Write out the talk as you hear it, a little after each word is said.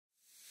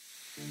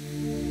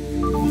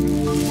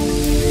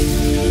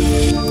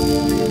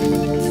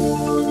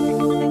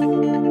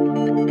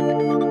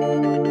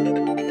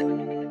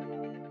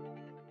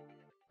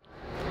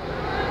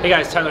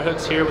guys, Tyler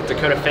Hooks here with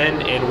Dakota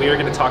Fend, and we are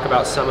going to talk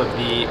about some of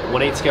the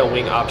 1/8 scale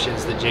wing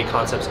options that J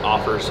Concepts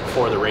offers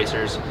for the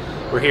racers.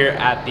 We're here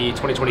at the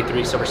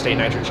 2023 Silver State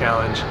Nitro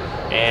Challenge,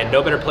 and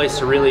no better place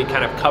to really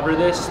kind of cover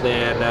this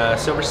than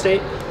Silver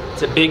State.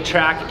 It's a big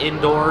track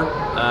indoor,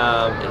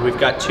 and we've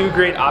got two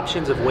great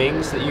options of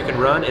wings that you can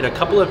run and a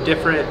couple of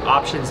different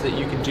options that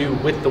you can do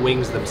with the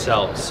wings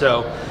themselves.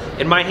 So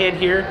in my hand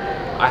here,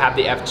 I have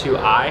the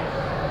F2I.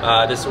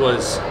 This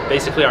was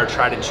basically our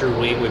tried and true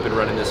wing. We've been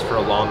running this for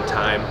a long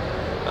time.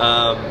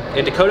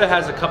 And Dakota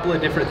has a couple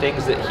of different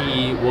things that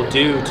he will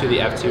do to the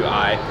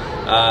F2I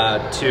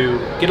to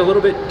get a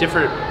little bit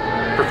different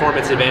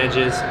performance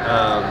advantages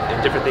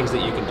and different things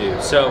that you can do.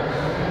 So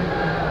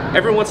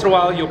every once in a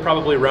while you'll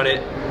probably run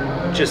it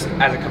just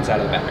as it comes out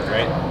of the bag,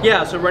 right?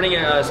 Yeah, so running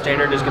a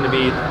standard is going to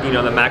be,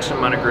 the maximum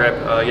amount of grip.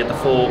 You get the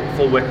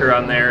full wicker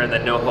on there and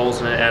then no holes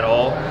in it at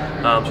all.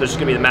 So it's just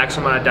going to be the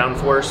maximum amount of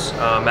downforce,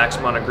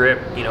 maximum amount of grip,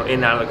 in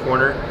and out of the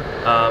corner.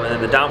 And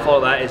then the downfall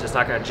of that is it's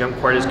not going to jump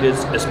quite as good,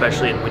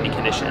 especially in windy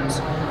conditions.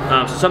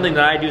 So something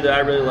that I do that I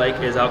really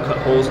like is I'll cut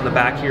holes in the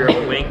back here of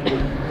the wing.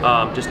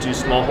 Just do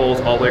small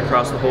holes all the way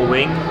across the whole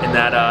wing, and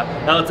that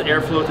lets the air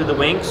flow through the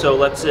wing, so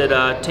lets it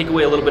take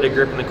away a little bit of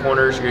grip in the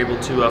corners. You're able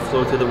to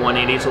flow through the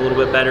 180s a little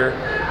bit better.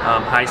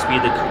 High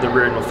speed, the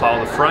rear end will follow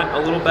the front a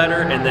little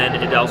better, and then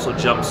it also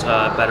jumps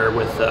better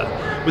with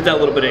that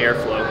little bit of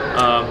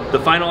airflow. The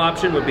final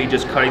option would be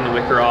just cutting the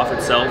wicker off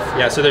itself.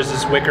 Yeah, so there's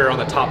this wicker on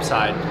the top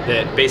side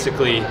that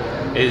basically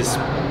is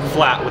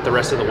flat with the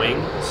rest of the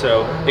wing,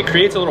 so it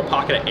creates a little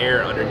pocket of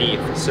air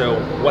underneath. So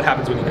what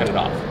happens when you cut it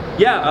off?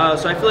 Yeah,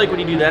 so I feel like when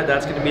you do that,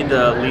 that's going to be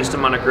the least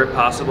amount of grip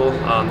possible.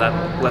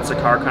 That lets the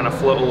car kind of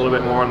float a little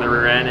bit more on the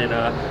rear end,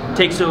 and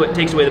takes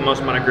away the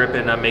most amount of grip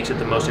and makes it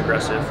the most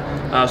aggressive.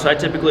 So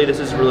this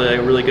is really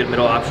a really good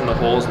middle option of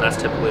holes, and that's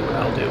typically what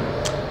I'll do.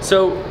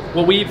 So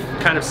what we've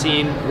kind of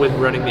seen with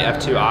running the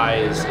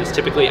F2I is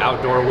typically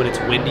outdoor when it's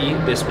windy.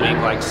 This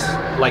wing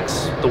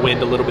likes the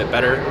wind a little bit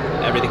better.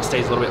 Everything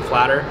stays a little bit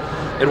flatter.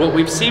 And what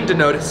we've seemed to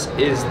notice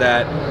is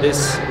that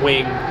this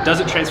wing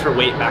doesn't transfer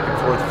weight back and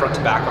forth front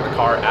to back on the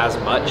car as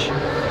much.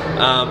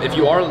 If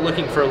you are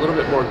looking for a little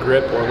bit more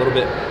grip or a little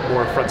bit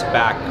more front to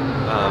back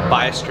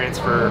bias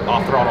transfer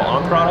off throttle,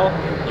 on throttle,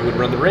 you would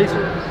run the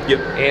Razor. Yep.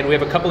 And we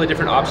have a couple of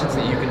different options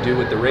that you can do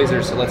with the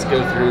Razor, so let's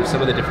go through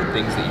some of the different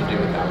things that you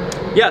do with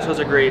that. Yeah, so that's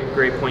a great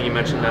point you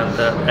mentioned on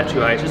the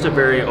F2I. It's just a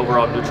very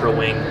overall neutral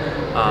wing,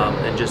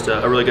 and just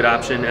a really good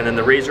option. And then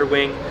the Razor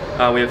wing,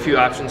 we have a few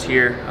options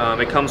here.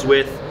 It comes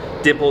with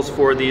dimples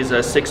for these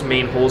 6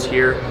 main holes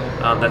here.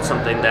 That's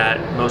something that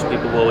most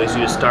people will always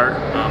use to start.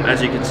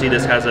 As you can see,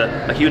 this has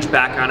a huge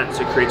back on it,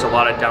 so it creates a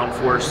lot of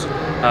downforce.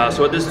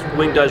 So what this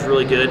wing does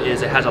really good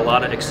is it has a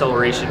lot of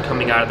acceleration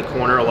coming out of the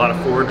corner, a lot of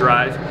forward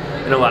drive,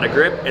 and a lot of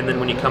grip. And then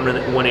when you come to the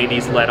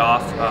 180s let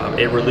off,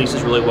 it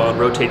releases really well and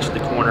rotates to the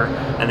corner,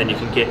 and then you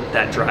can get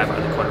that drive out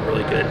of the corner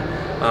really good.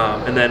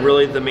 And then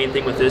really the main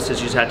thing with this is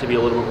you just have to be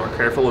a little bit more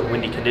careful with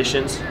windy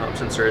conditions.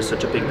 Since there is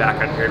such a big back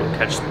on here, it'll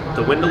catch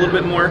the wind a little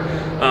bit more.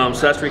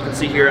 So that's where you can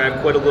see here I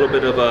have quite a little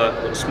bit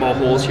of small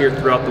holes here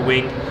throughout the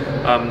wing.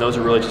 Those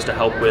are really just to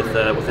help with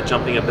the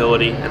jumping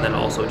ability, and then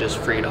also just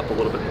free it up a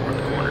little bit more in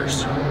the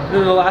corners. And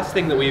then the last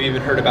thing that we've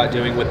even heard about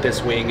doing with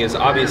this wing is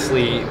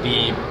obviously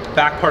the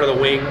back part of the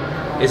wing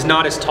is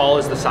not as tall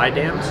as the side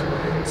dams.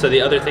 So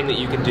the other thing that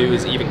you can do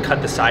is even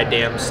cut the side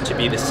dams to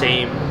be the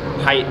same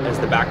height as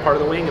the back part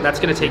of the wing, and that's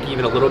going to take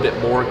even a little bit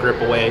more grip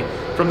away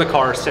from the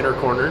car's center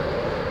corner.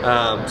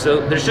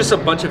 So there's just a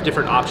bunch of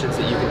different options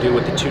that you can do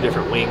with the two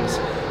different wings,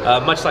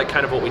 much like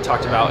kind of what we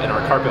talked about in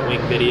our carpet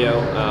wing video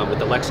with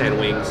the Lexan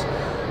wings.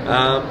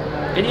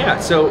 And yeah,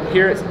 so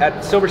here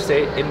at Silver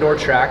State indoor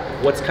track,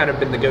 what's kind of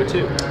been the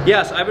go-to?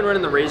 Yeah, so I've been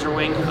running the Razor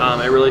wing.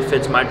 It really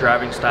fits my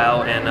driving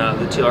style and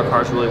the TLR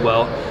cars really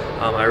well.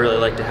 I really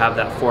like to have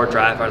that forward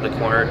drive out of the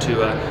corner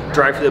to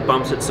drive through the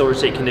bumps at Silver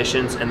State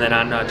conditions, and then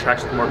on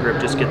tracks with more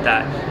grip, just get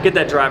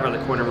that drive out of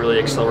the corner, really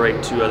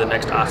accelerate to the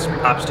next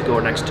obstacle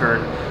or next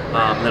turn.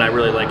 And then I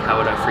really like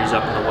how it frees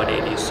up in the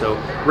 180s. So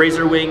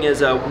Razor wing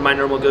is my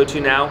normal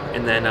go-to now,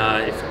 and then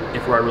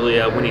if we're really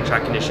windy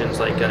track conditions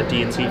like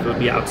D and C, if it would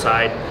be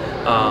outside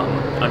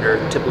under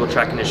typical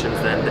track conditions,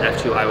 then the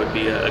F2I would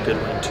be a good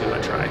wing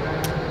to try.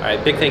 All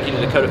right, big thank you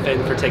to Dakota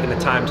Fend for taking the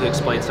time to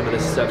explain some of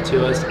this stuff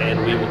to us, and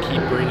we will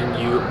keep bringing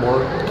you more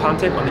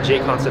content on the J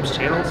Concepts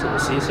channel, so we'll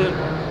see you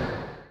soon.